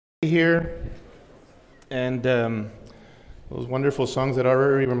Here, and those wonderful songs that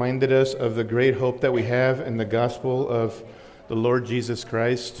already reminded us of the great hope that we have in the gospel of the Lord Jesus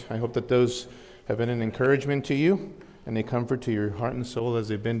Christ. I hope that those have been an encouragement to you and a comfort to your heart and soul as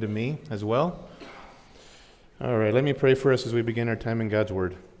they've been to me as well. All right, let me pray for us as we begin our time in God's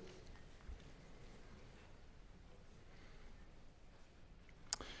Word.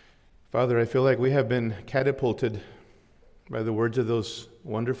 Father, I feel like we have been catapulted by the words of those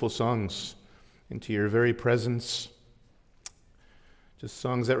wonderful songs into your very presence. Just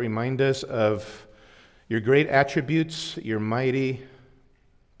songs that remind us of your great attributes, your mighty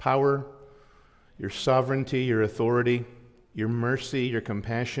power, your sovereignty, your authority, your mercy, your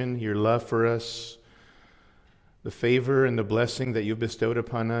compassion, your love for us, the favor and the blessing that you've bestowed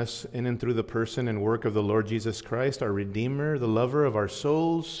upon us in and through the person and work of the Lord Jesus Christ, our Redeemer, the lover of our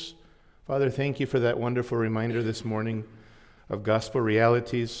souls. Father, thank you for that wonderful reminder this morning of gospel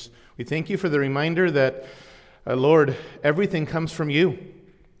realities. We thank you for the reminder that, Lord, everything comes from you.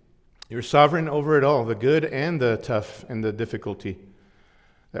 You're sovereign over it all, the good and the tough and the difficulty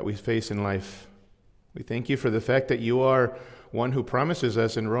that we face in life. We thank you for the fact that you are one who promises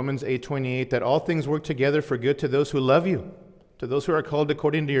us in Romans 8:28 that all things work together for good to those who love you, to those who are called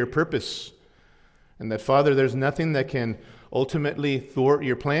according to your purpose. And that, Father, there's nothing that can ultimately thwart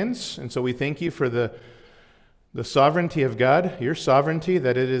your plans. And so we thank you for the sovereignty of God, your sovereignty,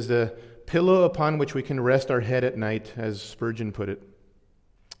 that it is the pillow upon which we can rest our head at night, as Spurgeon put it.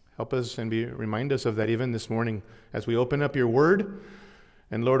 Help us and remind us of that even this morning as we open up your word.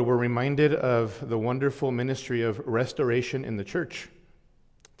 And Lord, we're reminded of the wonderful ministry of restoration in the church.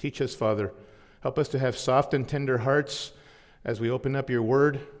 Teach us, Father. Help us to have soft and tender hearts as we open up your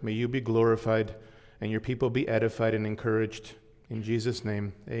word. May you be glorified and your people be edified and encouraged. In Jesus'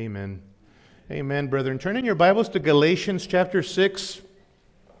 name, amen. Amen, brethren. Turn in your Bibles to Galatians chapter 6.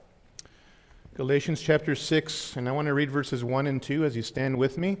 Galatians chapter 6, and I want to read verses 1 and 2 as you stand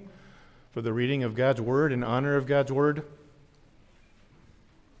with me for the reading of God's Word in honor of God's Word.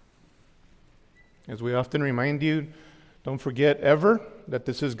 As we often remind you, don't forget ever that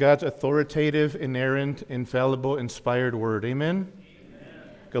this is God's authoritative, inerrant, infallible, inspired Word. Amen? Amen.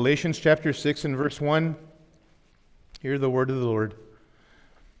 Galatians chapter 6 and verse 1. Hear the word of the Lord.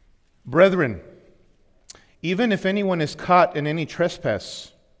 Brethren, even if anyone is caught in any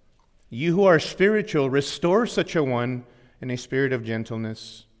trespass, you who are spiritual, restore such a one in a spirit of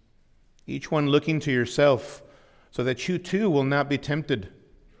gentleness, each one looking to yourself, so that you too will not be tempted.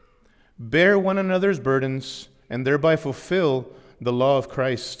 Bear one another's burdens, and thereby fulfill the law of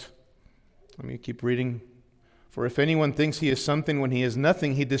Christ. Let me keep reading. For if anyone thinks he is something when he is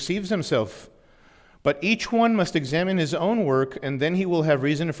nothing, he deceives himself. But each one must examine his own work, and then he will have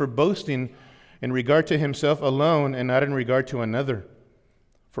reason for boasting in regard to himself alone and not in regard to another.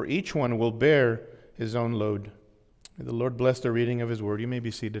 For each one will bear his own load. May the Lord bless the reading of his word. You may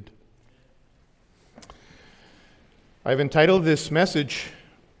be seated. I've entitled this message,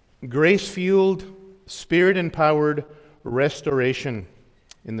 Grace-Fueled, Spirit-Empowered Restoration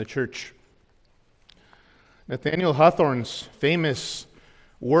in the Church. Nathaniel Hawthorne's famous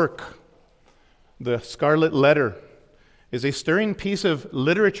work, The Scarlet Letter, is a stirring piece of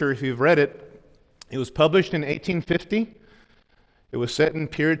literature if you've read it. It was published in 1850. It was set in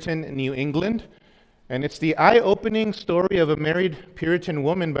Puritan New England, and it's the eye-opening story of a married Puritan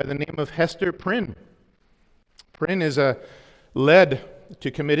woman by the name of Hester Prynne. Prynne is led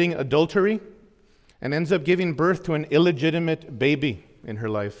to committing adultery and ends up giving birth to an illegitimate baby in her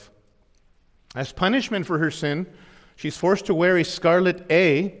life. As punishment for her sin, she's forced to wear a scarlet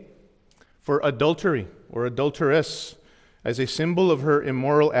A for adultery or adulteress as a symbol of her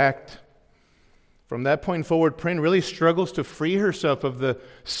immoral act. From that point forward, Prynne really struggles to free herself of the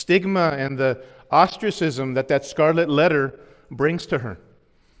stigma and the ostracism that scarlet letter brings to her.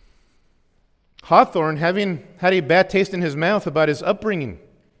 Hawthorne, having had a bad taste in his mouth about his upbringing,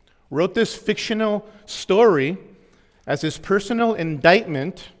 wrote this fictional story as his personal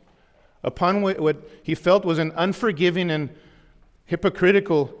indictment upon what he felt was an unforgiving and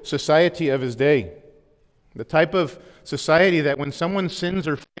hypocritical society of his day. The type of society that when someone sins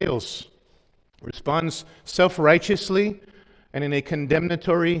or fails, responds self-righteously and in a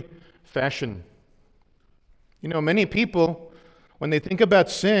condemnatory fashion. You know, many people, when they think about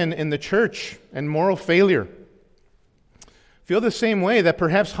sin in the church and moral failure, feel the same way that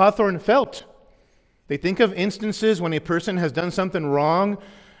perhaps Hawthorne felt. They think of instances when a person has done something wrong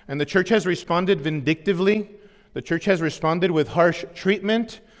and the church has responded vindictively. The church has responded with harsh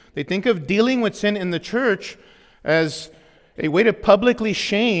treatment. They think of dealing with sin in the church as a way to publicly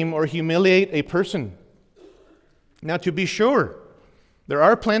shame or humiliate a person. Now, to be sure, There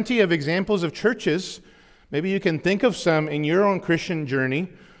are plenty of examples of churches, maybe you can think of some in your own Christian journey,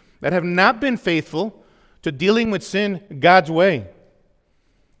 that have not been faithful to dealing with sin God's way.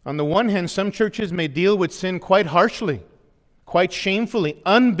 On the one hand, some churches may deal with sin quite harshly, quite shamefully,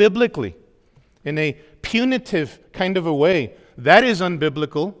 unbiblically, in a punitive kind of a way. That is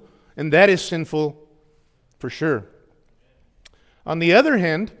unbiblical, and that is sinful for sure. On the other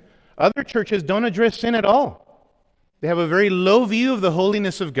hand, other churches don't address sin at all. They have a very low view of the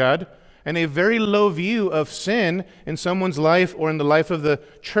holiness of God and a very low view of sin in someone's life or in the life of the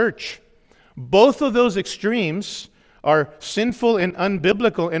church. Both of those extremes are sinful and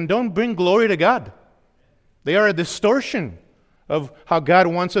unbiblical and don't bring glory to God. They are a distortion of how God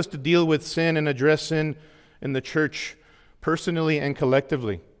wants us to deal with sin and address sin in the church, personally and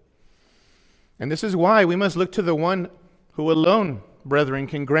collectively. And this is why we must look to the one who alone, brethren,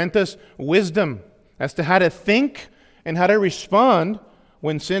 can grant us wisdom as to how to think and how to respond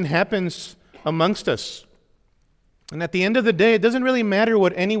when sin happens amongst us. And at the end of the day, it doesn't really matter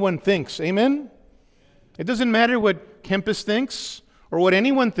what anyone thinks. Amen? It doesn't matter what Kempiz thinks or what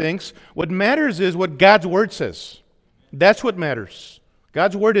anyone thinks. What matters is what God's Word says. That's what matters.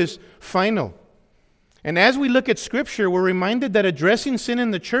 God's Word is final. And as we look at Scripture, we're reminded that addressing sin in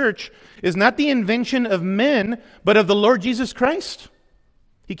the church is not the invention of men, but of the Lord Jesus Christ.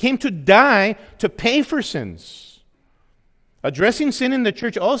 He came to die to pay for sins. Addressing sin in the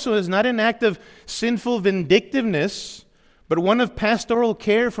church also is not an act of sinful vindictiveness, but one of pastoral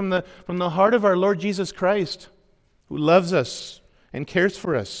care from the heart of our Lord Jesus Christ, who loves us and cares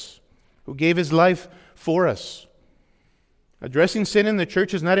for us, who gave His life for us. Addressing sin in the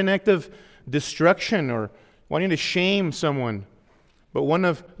church is not an act of destruction or wanting to shame someone, but one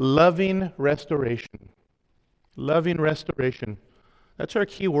of loving restoration. Loving restoration. That's our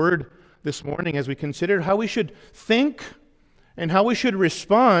key word this morning as we consider how we should think and how we should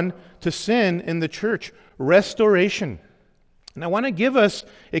respond to sin in the church. Restoration. And I want to give us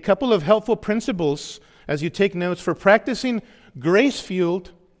a couple of helpful principles as you take notes for practicing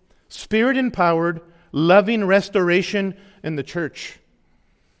grace-fueled, Spirit-empowered, loving restoration in the church.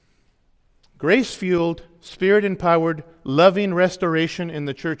 Grace-fueled, Spirit-empowered, loving restoration in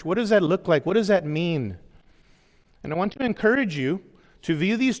the church. What does that look like? What does that mean? And I want to encourage you to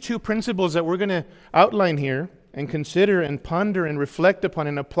view these two principles that we're going to outline here and consider and ponder and reflect upon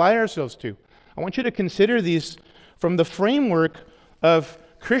and apply ourselves to. I want you to consider these from the framework of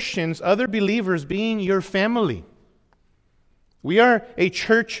Christians, other believers being your family. We are a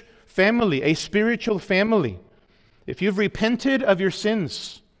church family, a spiritual family. If you've repented of your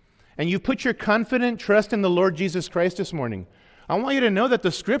sins and you've put your confident trust in the Lord Jesus Christ this morning, I want you to know that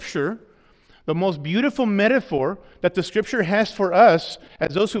the Scripture, the most beautiful metaphor that the Scripture has for us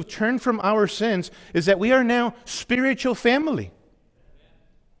as those who've turned from our sins is that we are now spiritual family.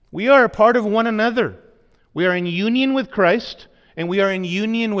 We are a part of one another. We are in union with Christ and we are in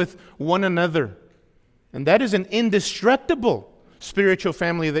union with one another. And that is an indestructible spiritual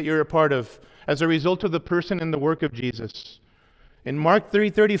family that you're a part of as a result of the person and the work of Jesus. In Mark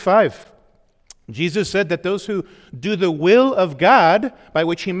 3:35, Jesus said that those who do the will of God, by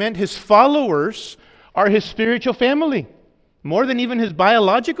which He meant His followers, are His spiritual family, more than even His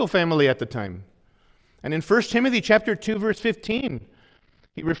biological family at the time. And in 1 Timothy chapter 2, verse 15,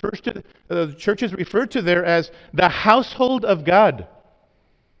 he refers to the church is referred to there as the household of God.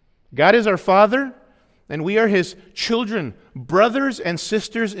 God is our Father, and we are His children, brothers and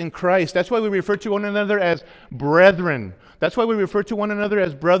sisters in Christ. That's why we refer to one another as brethren. That's why we refer to one another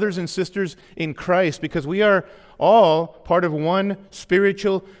as brothers and sisters in Christ, because we are all part of one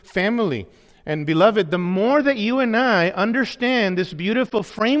spiritual family. And beloved, the more that you and I understand this beautiful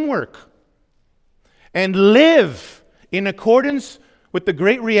framework and live in accordance with the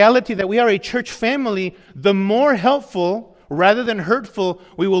great reality that we are a church family, the more helpful rather than hurtful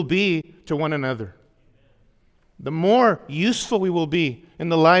we will be to one another. The more useful we will be in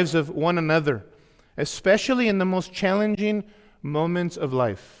the lives of one another, especially in the most challenging moments of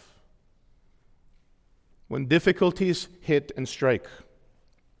life, when difficulties hit and strike.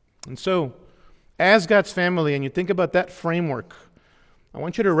 And so, as God's family, and you think about that framework, I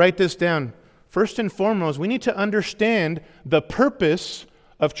want you to write this down. First and foremost, we need to understand the purpose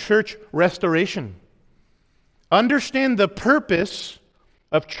of church restoration. Understand the purpose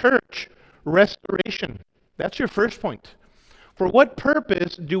of church restoration. That's your first point. For what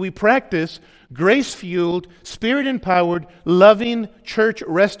purpose do we practice grace-fueled, Spirit-empowered, loving church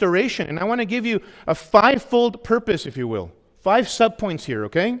restoration? And I want to give you a five-fold purpose, if you will. 5 subpoints here,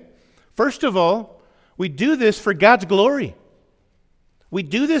 okay? First of all, we do this for God's glory. We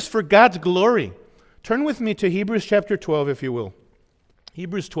do this for God's glory. Turn with me to Hebrews chapter 12, if you will.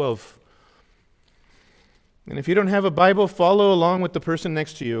 Hebrews 12. And if you don't have a Bible, follow along with the person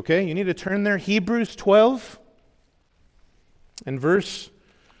next to you, okay? You need to turn there. Hebrews 12 and verse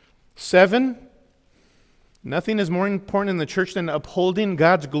 7. Nothing is more important in the church than upholding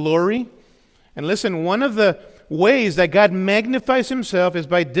God's glory. And listen, one of the ways that God magnifies himself is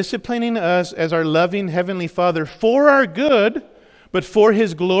by disciplining us as our loving Heavenly Father for our good, but for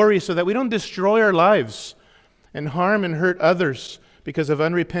his glory, so that we don't destroy our lives and harm and hurt others because of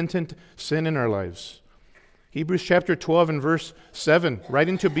unrepentant sin in our lives. Hebrews chapter 12 and verse 7,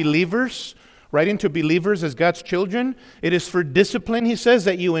 writing to believers as God's children, it is for discipline, he says,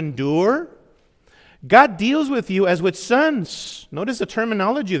 that you endure. God deals with you as with sons. Notice the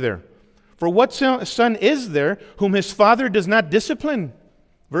terminology there. For what son is there whom his father does not discipline?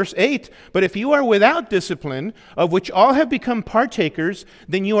 Verse 8, but if you are without discipline, of which all have become partakers,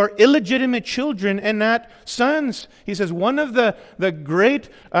 then you are illegitimate children and not sons. He says one of the great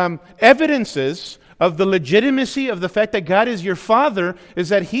evidences of the legitimacy of the fact that God is your Father is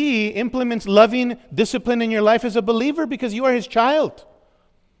that he implements loving discipline in your life as a believer because you are his child.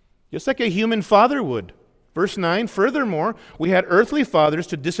 Just like a human father would. Verse 9, furthermore, we had earthly fathers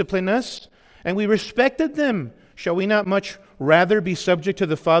to discipline us, and we respected them. Shall we not much rather be subject to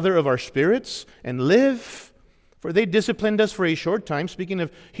the Father of our spirits and live? For they disciplined us for a short time, speaking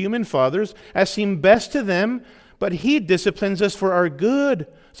of human fathers, as seemed best to them, but he disciplines us for our good,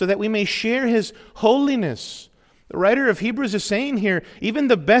 so that we may share his holiness. The writer of Hebrews is saying here, even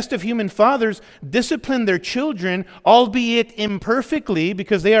the best of human fathers discipline their children, albeit imperfectly,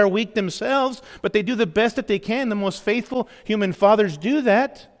 because they are weak themselves, but they do the best that they can. The most faithful human fathers do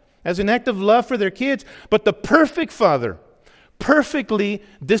that as an act of love for their kids. But the perfect Father perfectly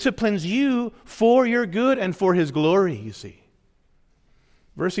disciplines you for your good and for his glory, you see.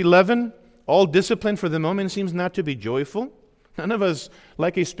 Verse 11, all discipline for the moment seems not to be joyful. None of us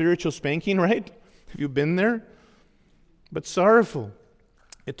like a spiritual spanking, right? Have you been there? But sorrowful.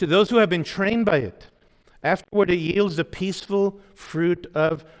 Yet to those who have been trained by it, afterward it yields the peaceful fruit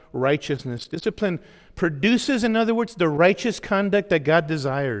of righteousness. Discipline produces, in other words, the righteous conduct that God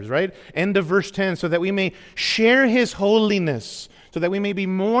desires, right? End of verse 10, so that we may share his holiness, so that we may be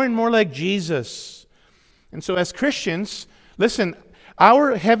more and more like Jesus. And so as Christians, listen,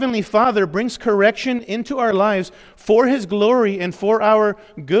 our Heavenly Father brings correction into our lives for his glory and for our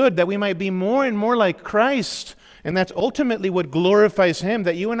good, that we might be more and more like Christ. And that's ultimately what glorifies him,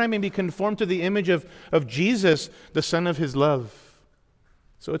 that you and I may be conformed to the image of Jesus, the Son of his love.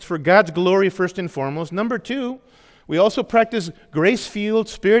 So it's for God's glory first and foremost. Number two, we also practice grace-fueled,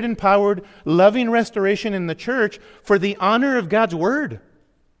 spirit-empowered, loving restoration in the church for the honor of God's word.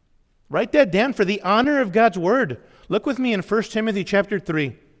 Write that down, for the honor of God's word. Look with me in 1 Timothy chapter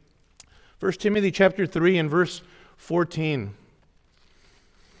 3. 1 Timothy chapter 3 and verse 14.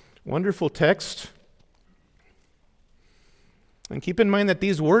 Wonderful text. And keep in mind that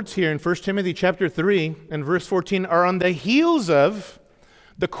these words here in 1 Timothy chapter 3 and verse 14 are on the heels of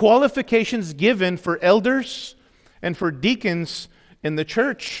the qualifications given for elders and for deacons in the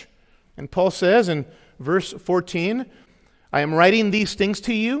church. And Paul says in verse 14, I am writing these things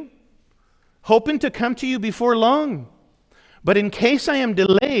to you, hoping to come to you before long. But in case I am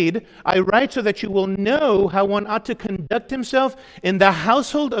delayed, I write so that you will know how one ought to conduct himself in the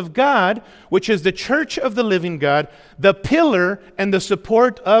household of God, which is the church of the living God, the pillar and the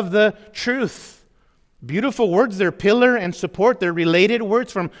support of the truth. Beautiful words there, pillar and support. They're related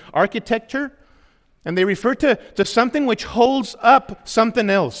words from architecture. And they refer to something which holds up something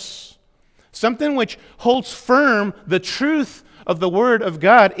else. Something which holds firm the truth of the Word of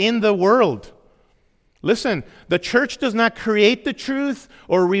God in the world. Listen, the church does not create the truth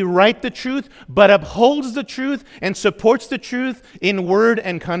or rewrite the truth, but upholds the truth and supports the truth in word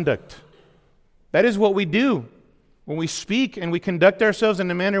and conduct. That is what we do when we speak and we conduct ourselves in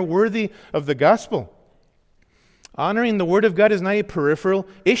a manner worthy of the gospel. Honoring the Word of God is not a peripheral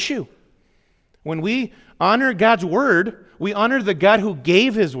issue. When we honor God's Word, we honor the God who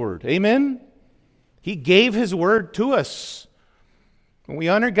gave His Word. Amen? He gave His Word to us. When we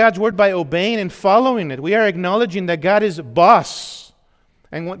honor God's Word by obeying and following it, we are acknowledging that God is boss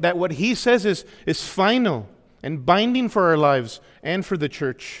and that what He says is final and binding for our lives and for the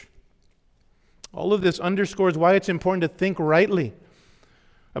church. All of this underscores why it's important to think rightly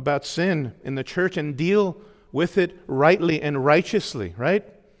about sin in the church and deal with it rightly and righteously, right?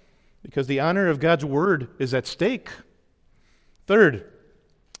 Because the honor of God's Word is at stake. Third,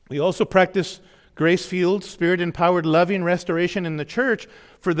 we also practice grace-fueled, spirit-empowered, loving restoration in the church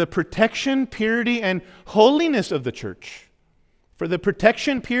for the protection, purity, and holiness of the church. for the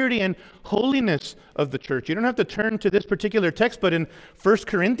protection, purity, and holiness of the church. You don't have to turn to this particular text, but in 1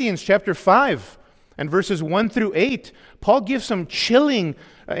 Corinthians chapter 5 and verses 1 through 8, Paul gives some chilling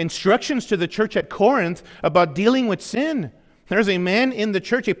instructions to the church at Corinth about dealing with sin. There's a man in the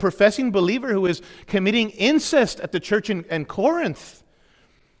church, a professing believer, who is committing incest at the church in Corinth.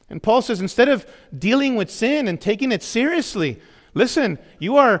 And Paul says, instead of dealing with sin and taking it seriously, listen,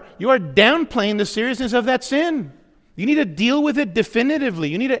 you are downplaying the seriousness of that sin. You need to deal with it definitively.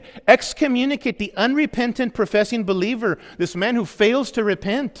 You need to excommunicate the unrepentant professing believer, this man who fails to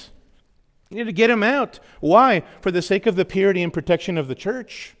repent. You need to get him out. Why? For the sake of the purity and protection of the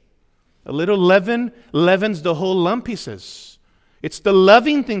church. A little leaven leavens the whole lump, he says. It's the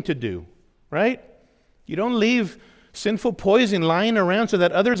loving thing to do, right? You don't leave sinful poison lying around so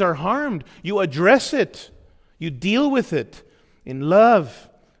that others are harmed. You address it. You deal with it in love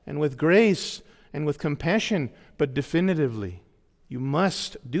and with grace and with compassion, but definitively. You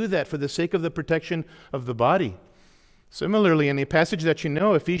must do that for the sake of the protection of the body. Similarly, in a passage that you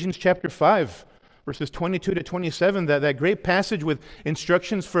know, Ephesians chapter 5, verses 22 to 27, that great passage with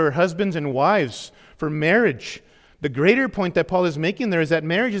instructions for husbands and wives, for marriage. The greater point that Paul is making there is that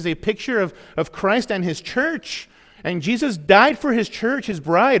marriage is a picture of Christ and his church. And Jesus died for his church, his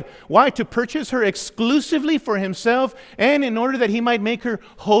bride. Why? To purchase her exclusively for himself and in order that he might make her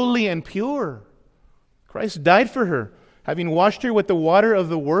holy and pure. Christ died for her, having washed her with the water of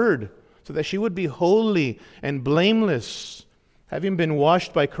the word, so that she would be holy and blameless, having been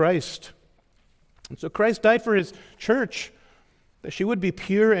washed by Christ. And so Christ died for his church, that she would be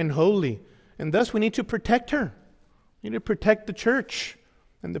pure and holy. And thus we need to protect her. We need to protect the church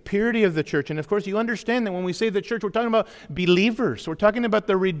and the purity of the church. And of course, you understand that when we say the church, we're talking about believers. We're talking about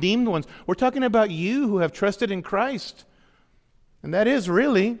the redeemed ones. We're talking about you who have trusted in Christ. And that is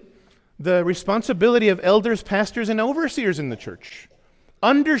really the responsibility of elders, pastors, and overseers in the church.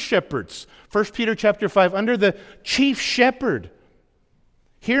 Under shepherds. 1 Peter chapter 5, under the chief shepherd.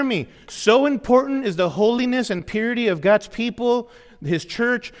 Hear me. So important is the holiness and purity of God's people, his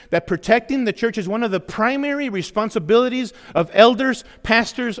church, that protecting the church is one of the primary responsibilities of elders,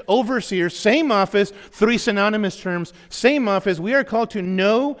 pastors, overseers. Same office, three synonymous terms. Same office. We are called to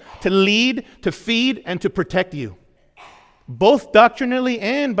know, to lead, to feed, and to protect you. Both doctrinally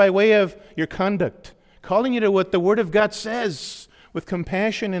and by way of your conduct. Calling you to what the Word of God says with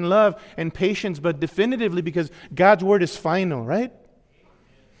compassion and love and patience, but definitively because God's Word is final, right?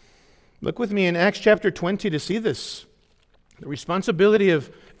 Look with me in Acts chapter 20 to see this. The responsibility of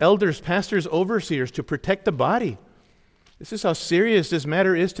elders, pastors, overseers to protect the body. This is how serious this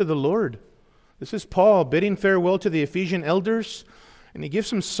matter is to the Lord. This is Paul bidding farewell to the Ephesian elders, and he gives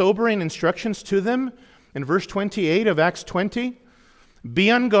some sobering instructions to them in verse 28 of Acts 20.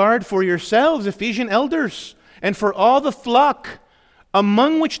 Be on guard for yourselves, Ephesian elders, and for all the flock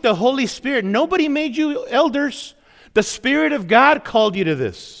among which the Holy Spirit, nobody made you elders. The Spirit of God called you to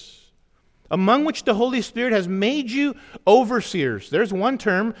this. Among which the Holy Spirit has made you overseers. There's one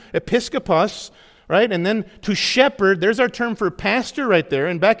term, episkopos, right? And then to shepherd, there's our term for pastor right there.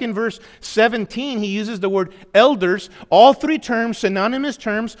 And back in verse 17, he uses the word elders. All three terms, synonymous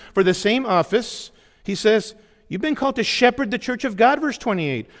terms for the same office. He says, you've been called to shepherd the church of God, verse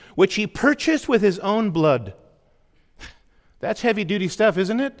 28, which he purchased with his own blood. That's heavy-duty stuff,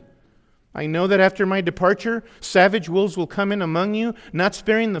 isn't it? I know that after my departure, savage wolves will come in among you, not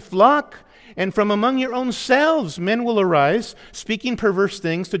sparing the flock. And from among your own selves men will arise, speaking perverse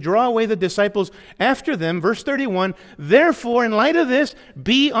things, to draw away the disciples after them. Verse 31, therefore, in light of this,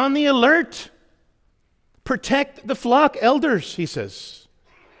 be on the alert. Protect the flock, elders, he says.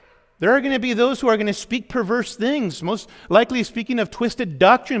 There are going to be those who are going to speak perverse things, most likely speaking of twisted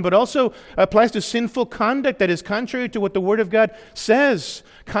doctrine, but also applies to sinful conduct that is contrary to what the Word of God says.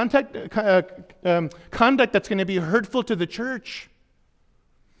 Conduct that's going to be hurtful to the church.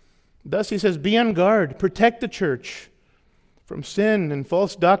 Thus, he says, be on guard, protect the church from sin and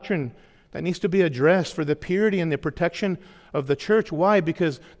false doctrine that needs to be addressed for the purity and the protection of the church. Why?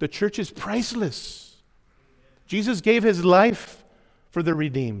 Because the church is priceless. Jesus gave his life for the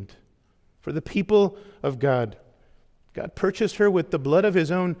redeemed, for the people of God. God purchased her with the blood of his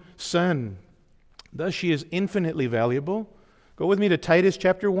own Son. Thus, she is infinitely valuable. Go with me to Titus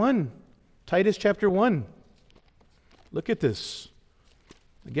chapter 1. Titus chapter 1. Look at this.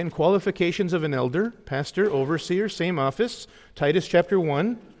 Again, qualifications of an elder, pastor, overseer, same office. Titus chapter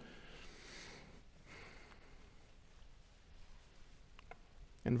 1.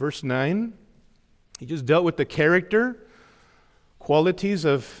 And verse 9, he just dealt with the character, qualities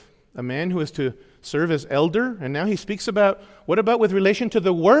of a man who is to serve as elder. And now he speaks about, what about with relation to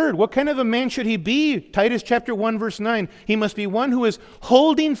the word? What kind of a man should he be? Titus chapter 1, verse 9. He must be one who is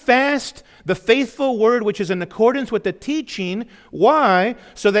holding fast the faithful word which is in accordance with the teaching. Why?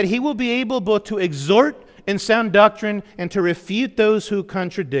 So that he will be able both to exhort in sound doctrine and to refute those who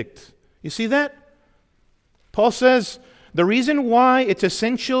contradict. You see that? Paul says, the reason why it's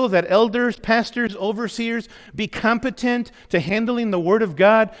essential that elders, pastors, overseers be competent to handling the Word of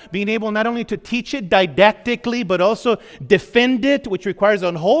God, being able not only to teach it didactically, but also defend it, which requires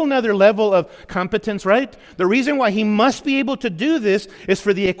a whole nother level of competence, right? The reason why he must be able to do this is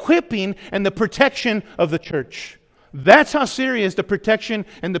for the equipping and the protection of the church. That's how serious the protection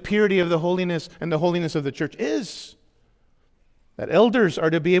and the purity of the holiness and the holiness of the church is. That elders are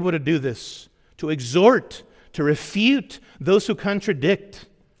to be able to do this, to exhort, to refute those who contradict.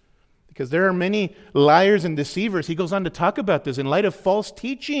 Because there are many liars and deceivers. He goes on to talk about this in light of false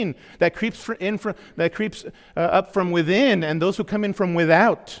teaching that creeps up from within and those who come in from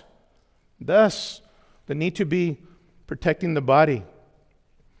without. Thus, the need to be protecting the body.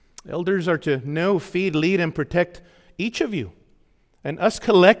 Elders are to know, feed, lead, and protect each of you and us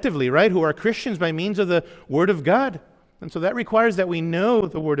collectively, right, who are Christians by means of the Word of God. And so that requires that we know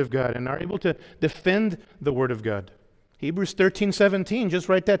the Word of God and are able to defend the Word of God. Hebrews 13:17, just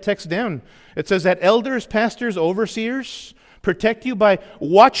write that text down. It says that elders, pastors, overseers protect you by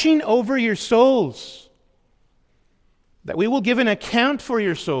watching over your souls, that we will give an account for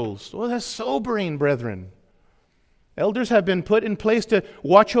your souls. Well, that's sobering, brethren. Elders have been put in place to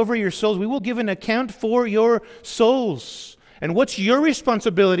watch over your souls. We will give an account for your souls. And what's your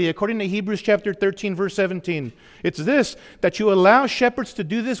responsibility according to Hebrews chapter 13, verse 17? It's this, that you allow shepherds to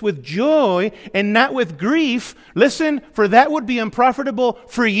do this with joy and not with grief. Listen, for that would be unprofitable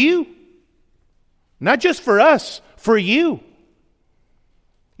for you. Not just for us, for you.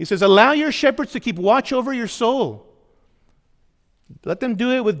 He says, allow your shepherds to keep watch over your soul. Let them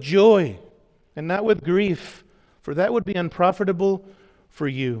do it with joy and not with grief, for that would be unprofitable for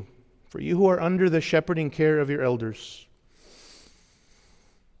you who are under the shepherding care of your elders.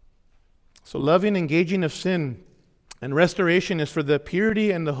 So loving, engaging of sin and restoration is for the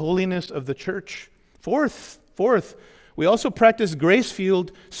purity and the holiness of the church. Fourth, we also practice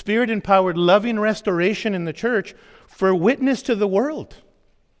grace-fueled, spirit-empowered, loving restoration in the church for witness to the world.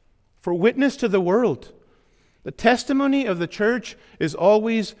 For witness to the world. The testimony of the church is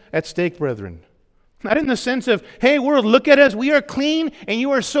always at stake, brethren. Not in the sense of, hey, world, look at us, we are clean and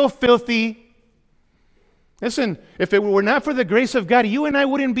you are so filthy. Listen, if it were not for the grace of God, you and I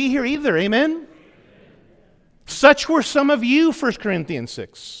wouldn't be here either. Amen? Such were some of you, 1 Corinthians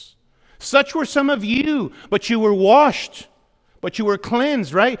 6. Such were some of you, but you were washed, but you were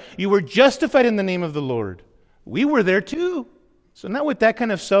cleansed, right? You were justified in the name of the Lord. We were there too. So not with that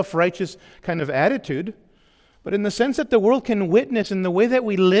kind of self-righteous kind of attitude, but in the sense that the world can witness in the way that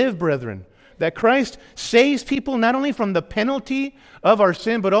we live, brethren, that Christ saves people not only from the penalty of our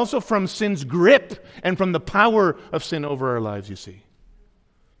sin, but also from sin's grip and from the power of sin over our lives, you see.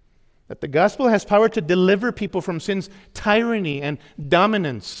 That the gospel has power to deliver people from sin's tyranny and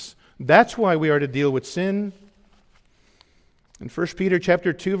dominance. That's why we are to deal with sin. In 1 Peter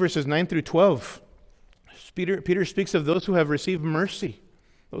chapter 2, verses 9 through 12, Peter speaks of those who have received mercy,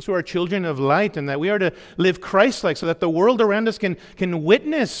 those who are children of light, and that we are to live Christ-like so that the world around us can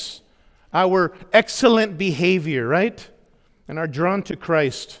witness our excellent behavior, right? And are drawn to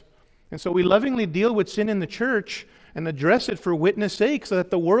Christ. And so we lovingly deal with sin in the church and address it for witness sake so that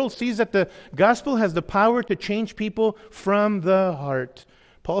the world sees that the gospel has the power to change people from the heart.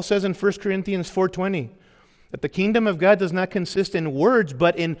 Paul says in 1 Corinthians 4:20 that the kingdom of God does not consist in words,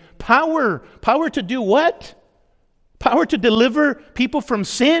 but in power. Power to do what? Power to deliver people from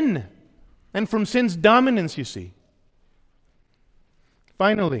sin and from sin's dominance, you see.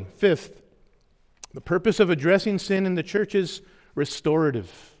 Finally, fifth, the purpose of addressing sin in the church is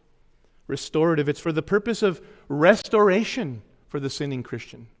restorative. Restorative. It's for the purpose of restoration for the sinning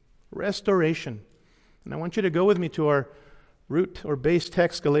Christian. Restoration. And I want you to go with me to our root or base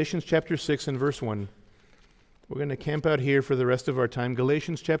text, Galatians chapter 6 and verse 1. We're going to camp out here for the rest of our time.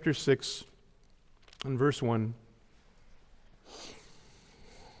 Galatians chapter 6 and verse 1.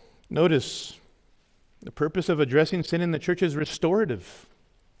 Notice, the purpose of addressing sin in the church is restorative.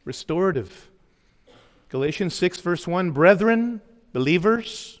 Restorative. Galatians 6, verse 1, brethren,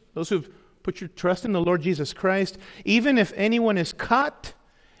 believers, those who've put your trust in the Lord Jesus Christ, even if anyone is caught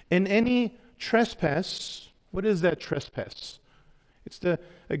in any trespass. What is that trespass? It's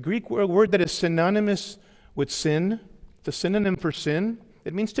a Greek word that is synonymous with sin. It's a synonym for sin.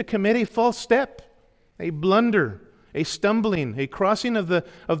 It means to commit a false step, a blunder, a stumbling, a crossing of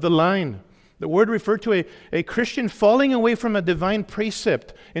the line. The word referred to a Christian falling away from a divine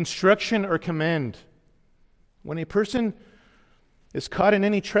precept, instruction, or command. When a person is caught in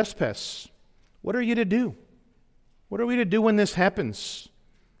any trespass, what are you to do? What are we to do when this happens?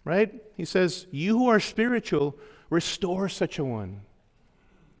 Right? He says, you who are spiritual, restore such a one.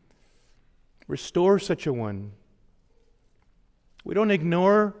 Restore such a one. We don't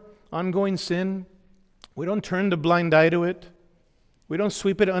ignore ongoing sin. We don't turn the blind eye to it. We don't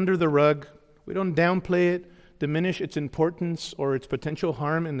sweep it under the rug. We don't downplay it, diminish its importance or its potential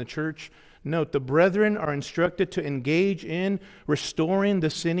harm in the church. Note, the brethren are instructed to engage in restoring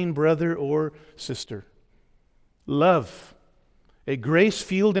the sinning brother or sister. Love, a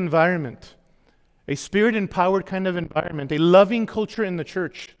grace-fueled environment, a spirit-empowered kind of environment, a loving culture in the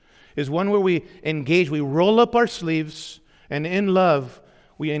church is one where we engage, we roll up our sleeves, and in love,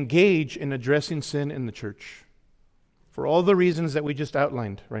 we engage in addressing sin in the church. For all the reasons that we just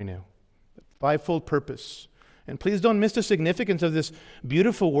outlined right now. Fivefold purpose. And please don't miss the significance of this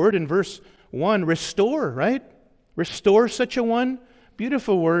beautiful word in verse 1. Restore, right? Restore such a one.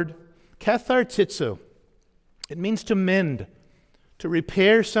 Beautiful word. Kathartizo. It means to mend, to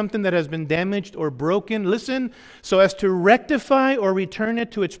repair something that has been damaged or broken. Listen, so as to rectify or return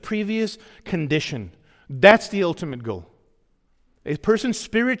it to its previous condition. That's the ultimate goal. A person's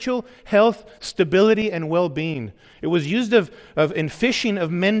spiritual health, stability, and well-being. It was used in fishing of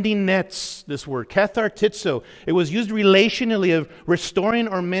mending nets, this word, kathartizo. It was used relationally of restoring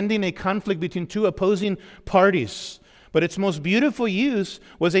or mending a conflict between two opposing parties. But its most beautiful use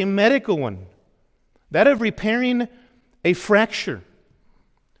was a medical one. That of repairing a fracture,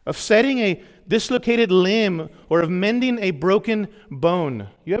 of setting a dislocated limb, or of mending a broken bone.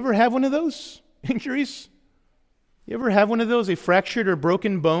 You ever have one of those injuries? You ever have one of those, a fractured or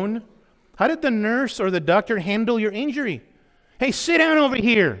broken bone? How did the nurse or the doctor handle your injury? Hey, sit down over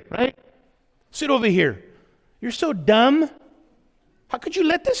here, right? Sit over here. You're so dumb. How could you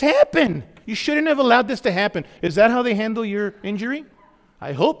let this happen? You shouldn't have allowed this to happen. Is that how they handle your injury?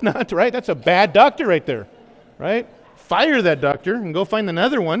 I hope not, right? That's a bad doctor right there, right? Fire that doctor and go find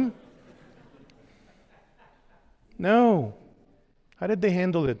another one. No. How did they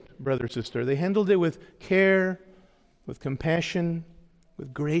handle it, brother, sister? They handled it with care, with compassion,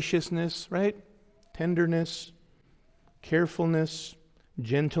 with graciousness, right? Tenderness, carefulness,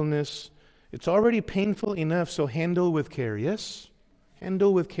 gentleness. It's already painful enough, so handle with care, yes?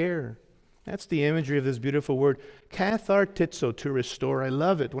 Handle with care. That's the imagery of this beautiful word. Kathartizo, to restore. I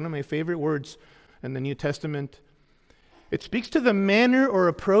love it. One of my favorite words in the New Testament. It speaks to the manner or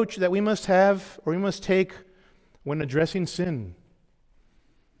approach that we must have or we must take when addressing sin.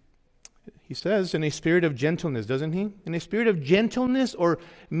 He says, in a spirit of gentleness, doesn't he? In a spirit of gentleness or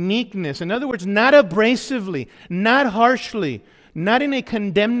meekness. In other words, not abrasively, not harshly, not in a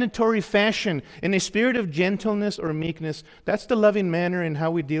condemnatory fashion. In a spirit of gentleness or meekness. That's the loving manner in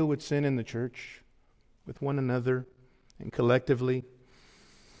how we deal with sin in the church, with one another and collectively.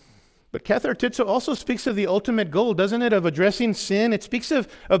 But kathartizo also speaks of the ultimate goal, doesn't it, of addressing sin? It speaks of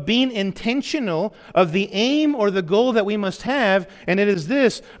being intentional, of the aim or the goal that we must have, and it is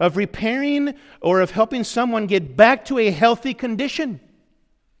this, of repairing or of helping someone get back to a healthy condition.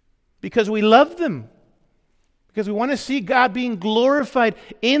 Because we love them. Because we want to see God being glorified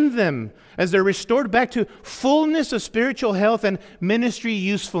in them as they're restored back to fullness of spiritual health and ministry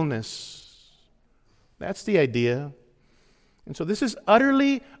usefulness. That's the idea. And so this is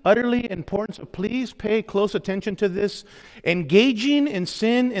utterly, utterly important. So please pay close attention to this. Engaging in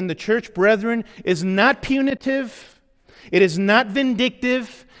sin in the church, brethren, is not punitive. It is not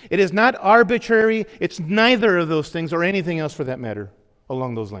vindictive. It is not arbitrary. It's neither of those things or anything else for that matter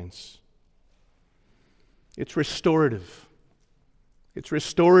along those lines. It's restorative. It's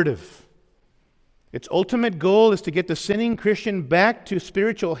restorative. Its ultimate goal is to get the sinning Christian back to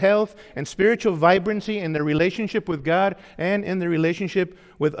spiritual health and spiritual vibrancy in their relationship with God and in their relationship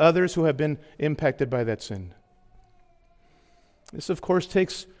with others who have been impacted by that sin. This, of course,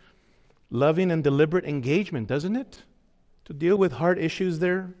 takes loving and deliberate engagement, doesn't it? To deal with hard issues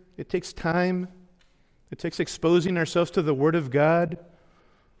there. It takes time. It takes exposing ourselves to the Word of God,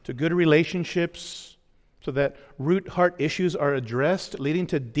 to good relationships, so that root heart issues are addressed, leading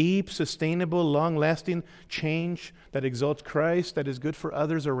to deep, sustainable, long-lasting change that exalts Christ, that is good for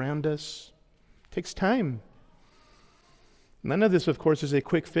others around us. It takes time. None of this, of course, is a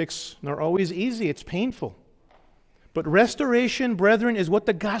quick fix, nor always easy. It's painful. But restoration, brethren, is what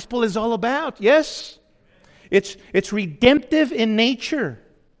the gospel is all about. Yes? It's redemptive in nature.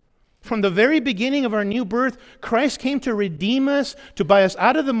 From the very beginning of our new birth, Christ came to redeem us, to buy us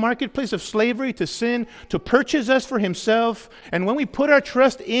out of the marketplace of slavery to sin, to purchase us for himself. And when we put our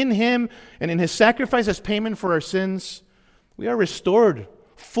trust in him and in his sacrifice as payment for our sins, we are restored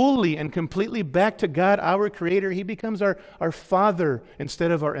fully and completely back to God, our Creator. He becomes our Father instead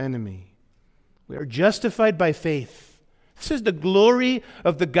of our enemy. We are justified by faith. This is the glory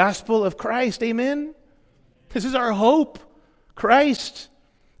of the gospel of Christ. Amen? This is our hope. Christ.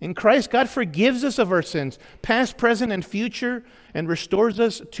 In Christ, God forgives us of our sins, past, present, and future, and restores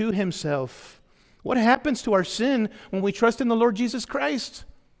us to himself. What happens to our sin when we trust in the Lord Jesus Christ?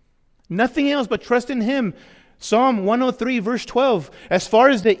 Nothing else but trust in him. Psalm 103, verse 12, as far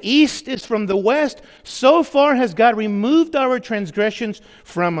as the east is from the west, so far has God removed our transgressions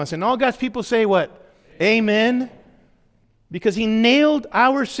from us. And all God's people say what? Amen. Because he nailed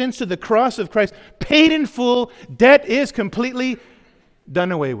our sins to the cross of Christ, paid in full, debt is completely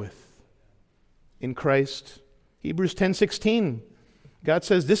done away with in Christ. Hebrews 10:16. God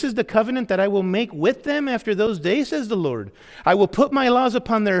says, this is the covenant that I will make with them after those days, says the Lord. I will put my laws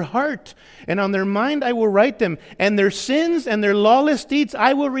upon their heart, and on their mind I will write them, and their sins and their lawless deeds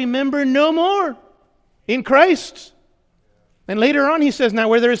I will remember no more in Christ. And later on he says, now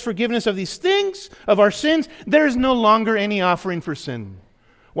where there is forgiveness of these things, of our sins, there is no longer any offering for sin.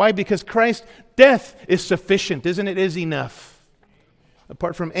 Why? Because Christ's death is sufficient, isn't it? Is enough.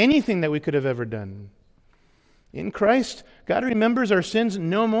 Apart from anything that we could have ever done. In Christ, God remembers our sins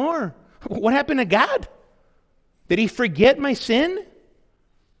no more. What happened to God? Did he forget my sin?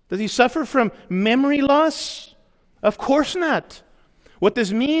 Does he suffer from memory loss? Of course not. What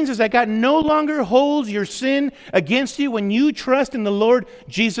this means is that God no longer holds your sin against you when you trust in the Lord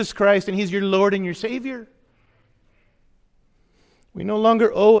Jesus Christ and he's your Lord and your Savior. We no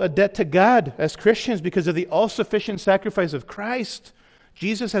longer owe a debt to God as Christians because of the all-sufficient sacrifice of Christ.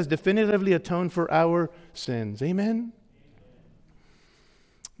 Jesus has definitively atoned for our sins. Amen?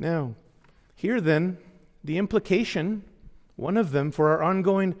 Now, here then, the implication, one of them, for our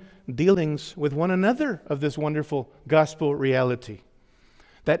ongoing dealings with one another of this wonderful gospel reality.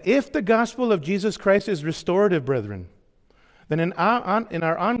 That if the gospel of Jesus Christ is restorative, brethren, then in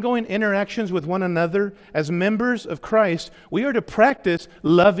our ongoing interactions with one another as members of Christ, we are to practice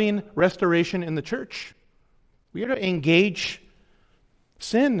loving restoration in the church. We are to engage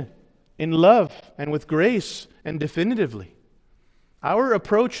sin in love and with grace and definitively. Our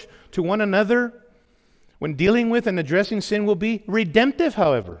approach to one another when dealing with and addressing sin will be redemptive,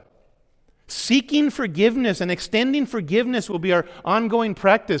 however. Seeking forgiveness and extending forgiveness will be our ongoing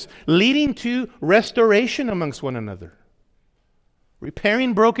practice, leading to restoration amongst one another.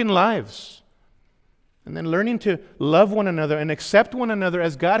 Repairing broken lives. And then learning to love one another and accept one another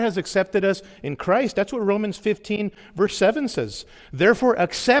as God has accepted us in Christ. That's what Romans 15 verse 7 says. Therefore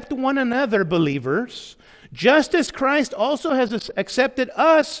accept one another, believers, just as Christ also has accepted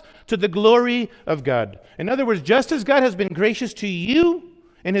us to the glory of God. In other words, just as God has been gracious to you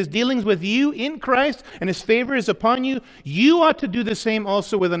in his dealings with you in Christ and his favor is upon you, you ought to do the same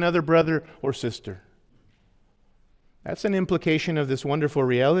also with another brother or sister. That's an implication of this wonderful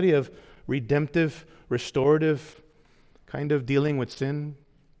reality of redemptive, restorative kind of dealing with sin.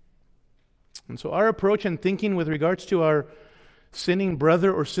 And so our approach and thinking with regards to our sinning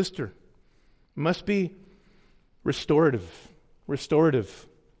brother or sister must be restorative.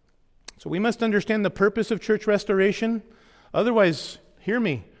 So we must understand the purpose of church restoration. Otherwise, hear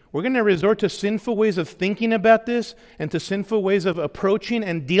me, we're going to resort to sinful ways of thinking about this and to sinful ways of approaching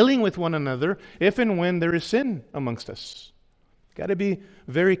and dealing with one another if and when there is sin amongst us. Got to be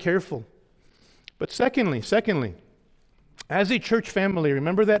very careful. But secondly, as a church family,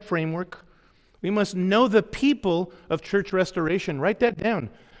 remember that framework? We must know the people of church restoration. Write that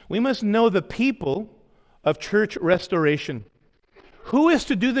down. We must know the people of church restoration. Who is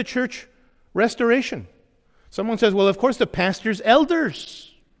to do the church restoration? Someone says, well, of course, the pastor's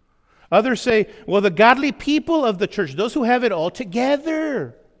elders. Others say, well, the godly people of the church, those who have it all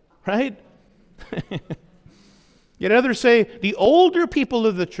together, right? Yet others say the older people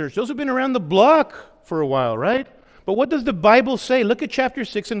of the church, those who've been around the block for a while, right? But what does the Bible say? Look at chapter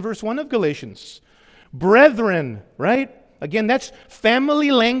 6 and verse 1 of Galatians. Brethren, right? Again, that's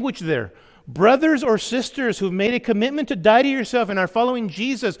family language there. Brothers or sisters who've made a commitment to die to yourself and are following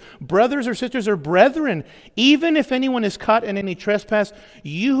Jesus, brothers or sisters or brethren, even if anyone is caught in any trespass,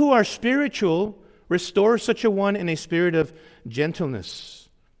 you who are spiritual, restore such a one in a spirit of gentleness.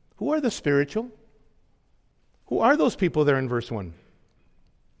 Who are the spiritual? Who are those people there in verse 1?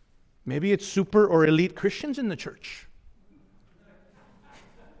 Maybe it's super or elite Christians in the church.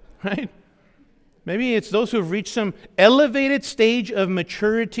 Right? Maybe it's those who have reached some elevated stage of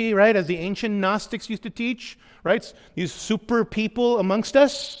maturity, right? As the ancient Gnostics used to teach, right? These super people amongst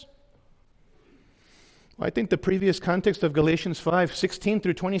us. Well, I think the previous context of Galatians 5:16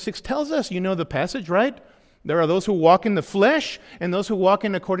 through 26 tells us, you know the passage, right? There are those who walk in the flesh and those who walk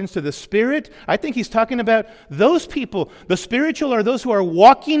in accordance to the Spirit. I think he's talking about those people. The spiritual are those who are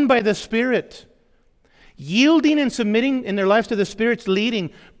walking by the Spirit, yielding and submitting in their lives to the Spirit's leading.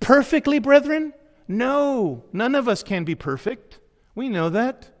 Perfectly, brethren? No, none of us can be perfect. We know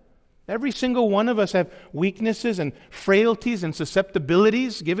that. Every single one of us have weaknesses and frailties and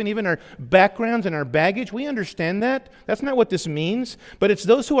susceptibilities, given even our backgrounds and our baggage. We understand that. That's not what this means. But it's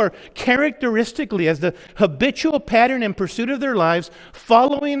those who are characteristically, as the habitual pattern and pursuit of their lives,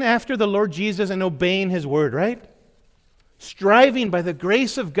 following after the Lord Jesus and obeying His word, right? Striving by the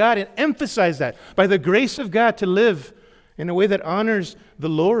grace of God, and emphasize that, by the grace of God to live in a way that honors the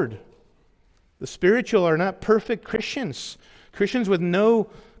Lord. The spiritual are not perfect Christians. Christians with no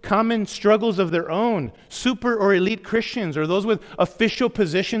common struggles of their own, super or elite Christians, or those with official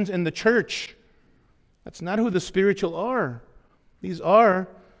positions in the church. That's not who the spiritual are. These are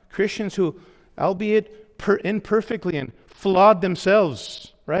Christians who, albeit imperfectly and flawed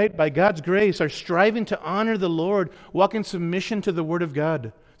themselves, right, by God's grace, are striving to honor the Lord, walk in submission to the Word of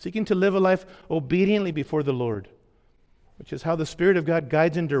God, seeking to live a life obediently before the Lord, which is how the Spirit of God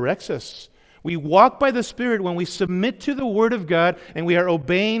guides and directs us. We walk by the Spirit when we submit to the Word of God and we are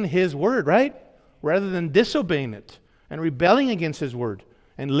obeying His Word, right? Rather than disobeying it and rebelling against His Word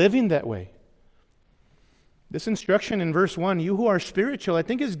and living that way. This instruction in verse 1, you who are spiritual, I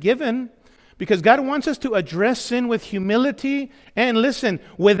think is given because God wants us to address sin with humility and, listen,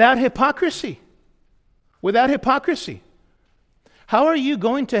 without hypocrisy. Without hypocrisy. How are you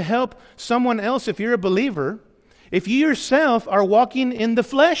going to help someone else if you're a believer if you yourself are walking in the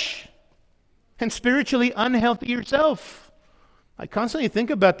flesh and spiritually unhealthy yourself? I constantly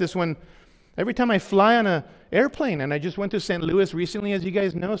think about this every time I fly on an airplane, and I just went to St. Louis recently, as you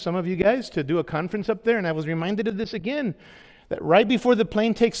guys know, some of you guys, to do a conference up there, and I was reminded of this again, that right before the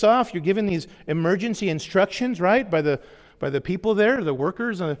plane takes off, you're given these emergency instructions, right, by the people there, the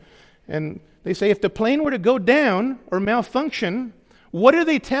workers, and they say if the plane were to go down or malfunction, what do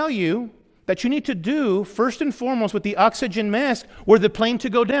they tell you that you need to do first and foremost with the oxygen mask were the plane to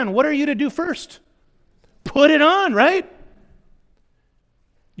go down? What are you to do first? Put it on, right?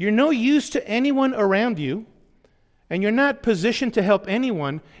 You're no use to anyone around you, and you're not positioned to help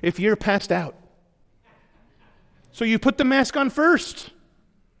anyone if you're passed out. So you put the mask on first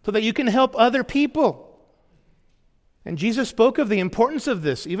so that you can help other people. And Jesus spoke of the importance of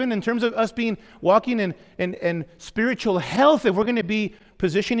this, even in terms of us walking in spiritual health, if we're going to be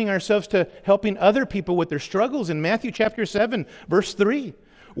positioning ourselves to helping other people with their struggles. In Matthew chapter 7, verse 3,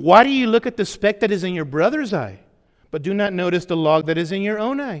 why do you look at the speck that is in your brother's eye, but do not notice the log that is in your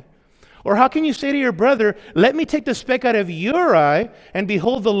own eye? Or how can you say to your brother, let me take the speck out of your eye, and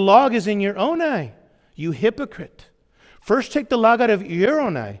behold, the log is in your own eye? You hypocrite. First take the log out of your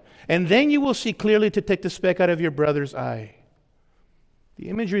own eye, and then you will see clearly to take the speck out of your brother's eye. The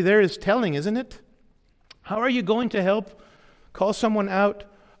imagery there is telling, isn't it? How are you going to help call someone out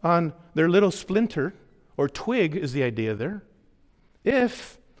on their little splinter, or twig is the idea there,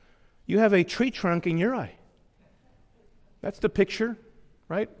 if you have a tree trunk in your eye? That's the picture,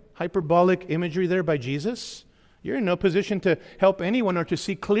 right? Hyperbolic imagery there by Jesus. You're in no position to help anyone or to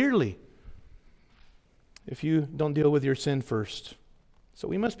see clearly if you don't deal with your sin first. So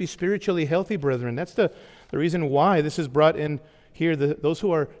we must be spiritually healthy, brethren. That's the reason why this is brought in here, those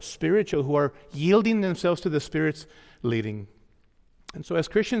who are spiritual, who are yielding themselves to the Spirit's leading. And so as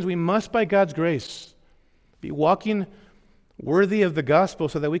Christians, we must, by God's grace, be walking worthy of the gospel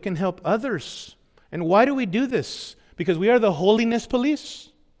so that we can help others. And why do we do this? Because we are the holiness police?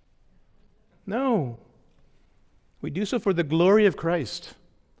 No. We do so for the glory of Christ,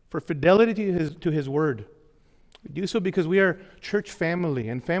 for fidelity to His word. We do so because we are church family,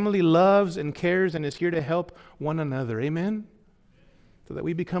 and family loves and cares and is here to help one another. Amen? So that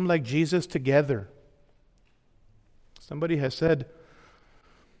we become like Jesus together. Somebody has said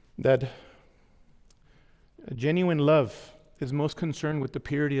that a genuine love is most concerned with the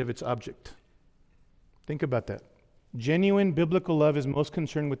purity of its object. Think about that. Genuine biblical love is most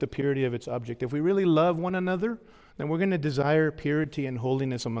concerned with the purity of its object. If we really love one another, then we're going to desire purity and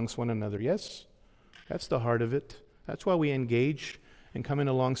holiness amongst one another. Yes? That's the heart of it. That's why we engage and come in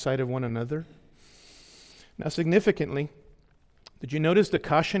alongside of one another. Now, significantly, did you notice the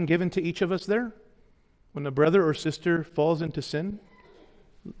caution given to each of us there? When a brother or sister falls into sin?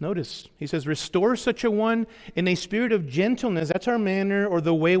 Notice, he says, restore such a one in a spirit of gentleness. That's our manner or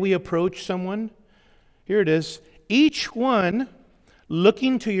the way we approach someone. Here it is. Each one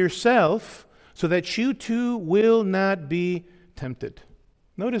looking to yourself so that you too will not be tempted.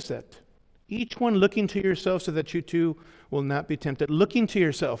 Notice that. Each one looking to yourself so that you too will not be tempted. Looking to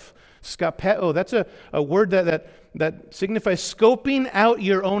yourself. Skapeo, that's a word that signifies scoping out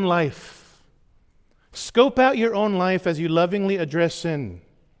your own life. Scope out your own life as you lovingly address sin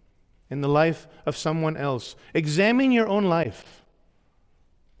in the life of someone else. Examine your own life.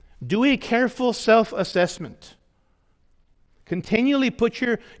 Do a careful self-assessment. Continually put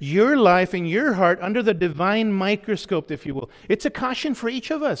your life and your heart under the divine microscope, if you will. It's a caution for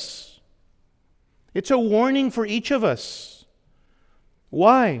each of us. It's a warning for each of us.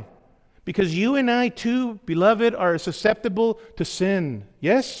 Why? Because you and I too, beloved, are susceptible to sin.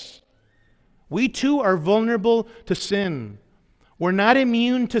 Yes? We too are vulnerable to sin. We're not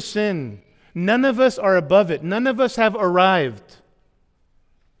immune to sin. None of us are above it. None of us have arrived.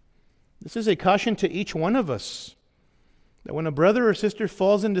 This is a caution to each one of us. That when a brother or sister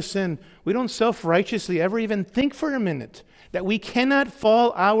falls into sin, we don't self-righteously ever even think for a minute that we cannot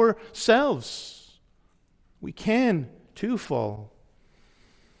fall ourselves. We can too fall.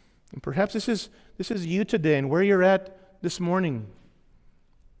 And perhaps this is you today and where you're at this morning.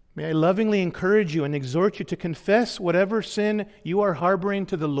 May I lovingly encourage you and exhort you to confess whatever sin you are harboring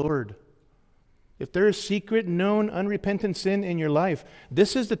to the Lord. If there is secret, known, unrepentant sin in your life,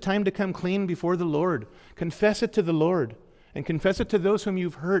 this is the time to come clean before the Lord. Confess it to the Lord and confess it to those whom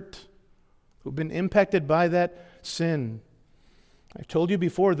you've hurt, who've been impacted by that sin. I've told you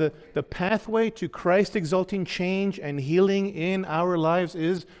before, the pathway to Christ-exalting change and healing in our lives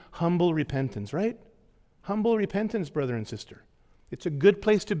is humble repentance, right? Humble repentance, brother and sister. It's a good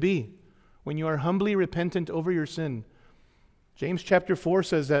place to be when you are humbly repentant over your sin. James chapter 4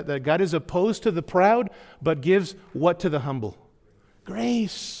 says that God is opposed to the proud, but gives what to the humble?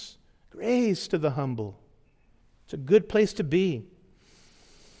 Grace. Grace to the humble. It's a good place to be.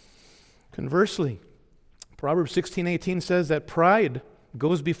 Conversely, Proverbs 16:18 says that pride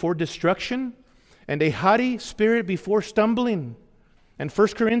goes before destruction and a haughty spirit before stumbling. And 1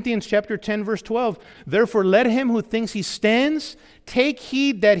 Corinthians chapter 10 verse 12, therefore let him who thinks he stands take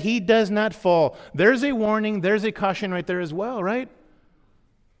heed that he does not fall. There's a warning, there's a caution right there as well, right?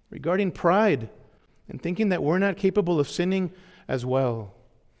 Regarding pride and thinking that we're not capable of sinning as well.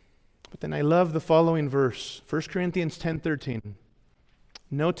 But then I love the following verse, 1 Corinthians 10:13.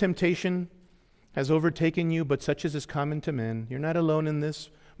 No temptation has overtaken you, but such as is common to men. You're not alone in this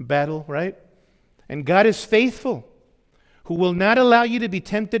battle, right? And God is faithful, who will not allow you to be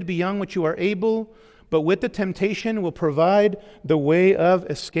tempted beyond what you are able, but with the temptation will provide the way of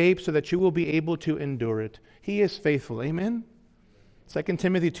escape so that you will be able to endure it. He is faithful. Amen? 2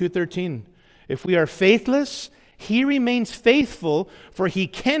 Timothy 2:13. If we are faithless, he remains faithful, for he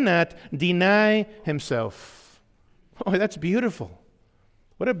cannot deny himself. Oh, that's beautiful.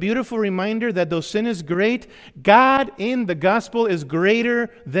 What a beautiful reminder that though sin is great, God in the gospel is greater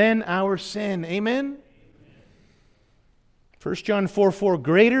than our sin. Amen? 1 John 4:4,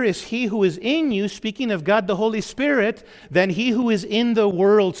 greater is he who is in you, speaking of God the Holy Spirit, than he who is in the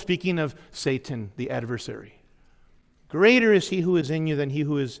world, speaking of Satan, the adversary. Greater is he who is in you than he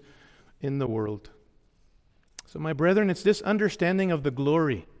who is in the world. So my brethren, it's this understanding of the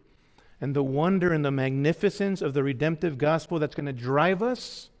glory and the wonder and the magnificence of the redemptive gospel that's going to drive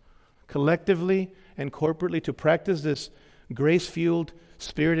us collectively and corporately to practice this grace-fueled,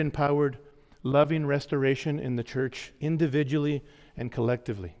 spirit-empowered, loving restoration in the church, individually and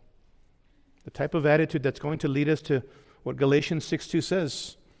collectively. The type of attitude that's going to lead us to what Galatians 6:2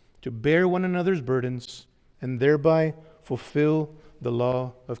 says, to bear one another's burdens and thereby fulfill the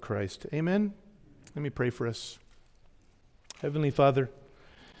law of Christ. Amen? Let me pray for us. Heavenly Father,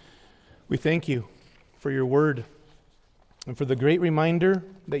 we thank you for your word and for the great reminder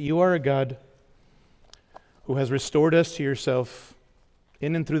that you are a God who has restored us to yourself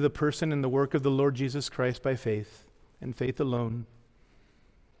in and through the person and the work of the Lord Jesus Christ by faith and faith alone.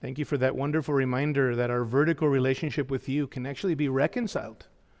 Thank you for that wonderful reminder that our vertical relationship with you can actually be reconciled.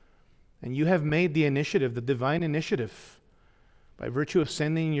 And you have made the initiative, the divine initiative, by virtue of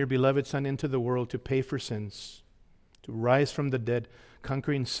sending your beloved Son into the world to pay for sins, to rise from the dead,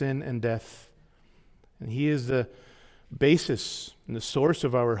 conquering sin and death. And he is the basis and the source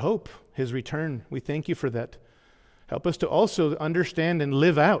of our hope, his return. We thank you for that. Help us to also understand and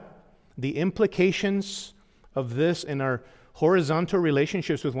live out the implications of this in our horizontal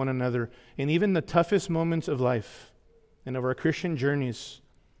relationships with one another, in even the toughest moments of life and of our Christian journeys,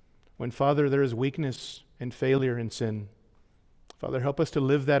 when, Father, there is weakness and failure and sin. Father, help us to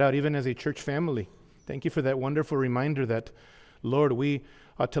live that out even as a church family. Thank you for that wonderful reminder that, Lord, we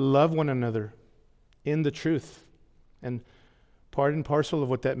ought to love one another in the truth. And part and parcel of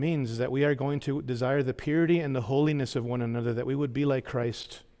what that means is that we are going to desire the purity and the holiness of one another, that we would be like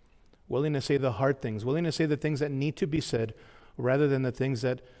Christ, willing to say the hard things, willing to say the things that need to be said, rather than the things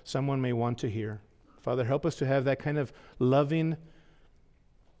that someone may want to hear. Father, help us to have that kind of loving,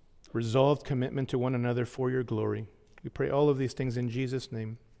 resolved commitment to one another for your glory. We pray all of these things in Jesus'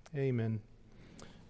 name. Amen.